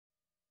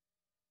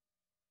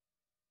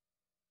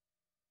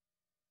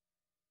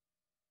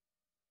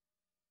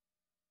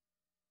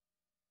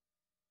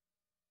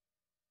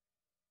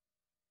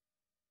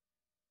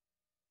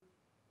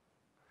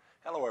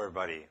Hello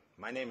everybody,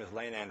 my name is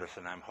Lane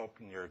Anderson. I'm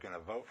hoping you're going to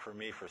vote for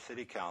me for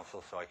City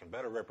Council so I can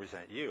better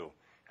represent you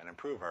and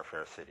improve our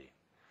fair city.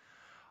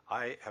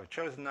 I have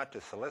chosen not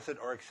to solicit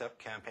or accept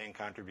campaign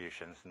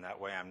contributions, and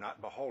that way I'm not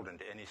beholden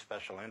to any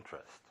special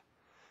interest.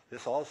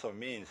 This also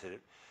means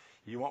that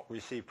you won't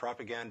receive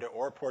propaganda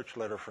or porch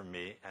litter from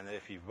me, and that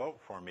if you vote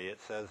for me, it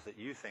says that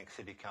you think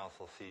City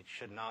Council seats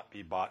should not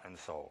be bought and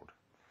sold.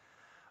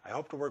 I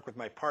hope to work with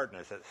my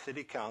partners at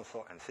City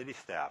Council and City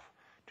staff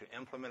to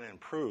implement and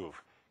improve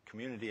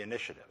community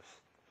initiatives.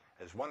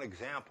 As one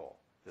example,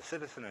 the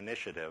Citizen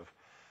Initiative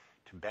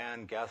to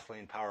ban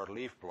gasoline-powered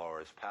leaf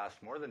blowers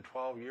passed more than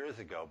 12 years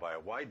ago by a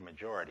wide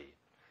majority,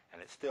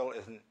 and it still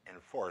isn't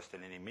enforced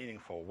in any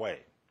meaningful way.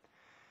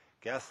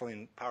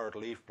 Gasoline-powered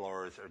leaf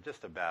blowers are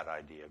just a bad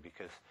idea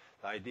because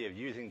the idea of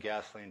using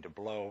gasoline to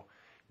blow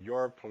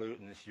your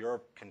pollutants,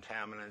 your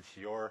contaminants,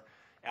 your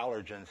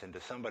allergens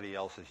into somebody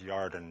else's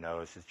yard and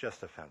nose is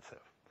just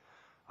offensive.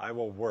 I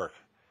will work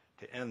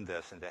to end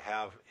this and to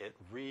have it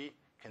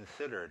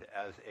reconsidered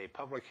as a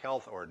public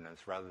health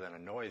ordinance rather than a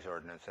noise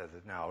ordinance as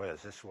it now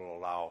is. This will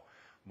allow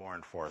more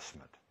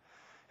enforcement.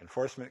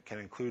 Enforcement can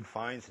include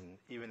fines and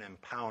even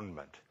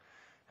impoundment,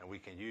 and we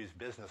can use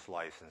business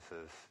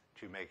licenses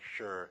to make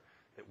sure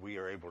that we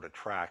are able to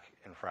track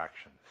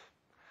infractions.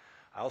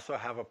 I also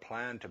have a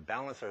plan to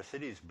balance our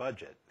city's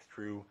budget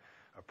through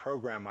a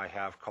program I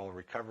have called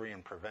Recovery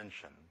and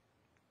Prevention.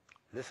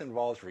 This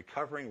involves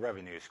recovering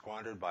revenue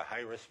squandered by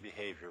high-risk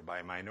behavior by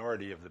a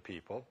minority of the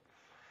people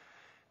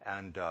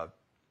and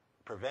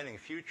preventing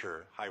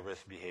future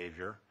high-risk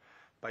behavior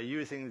by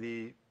using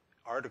the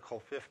Article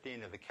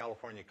 15 of the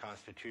California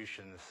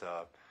Constitution's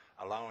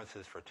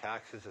allowances for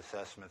taxes,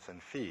 assessments,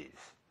 and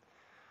fees.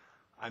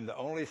 I'm the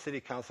only City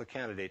Council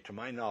candidate, to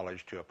my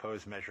knowledge, to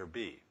oppose Measure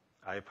B.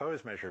 I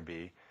oppose Measure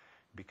B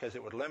because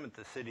it would limit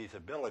the city's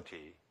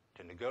ability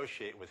to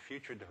negotiate with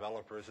future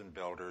developers and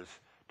builders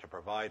to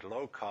provide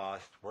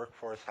low-cost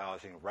workforce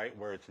housing right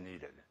where it's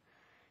needed.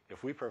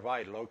 If we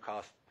provide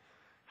low-cost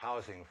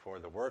housing for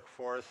the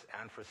workforce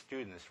and for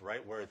students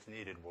right where it's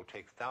needed, we'll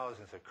take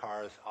thousands of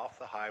cars off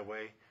the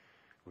highway,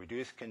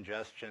 reduce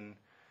congestion,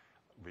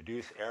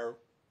 reduce air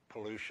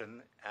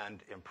pollution,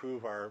 and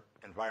improve our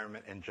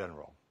environment in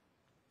general.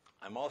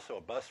 I'm also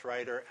a bus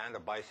rider and a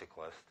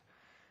bicyclist,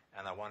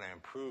 and I want to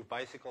improve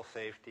bicycle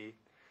safety,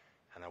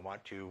 and I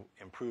want to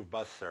improve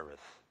bus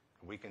service.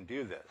 We can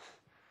do this.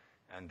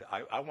 And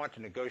I want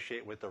to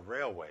negotiate with the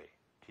railway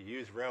to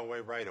use railway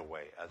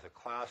right-of-way as a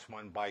Class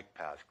 1 bike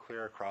path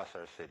clear across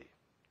our city.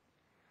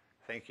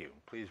 Thank you.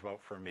 Please vote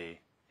for me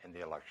in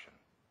the election.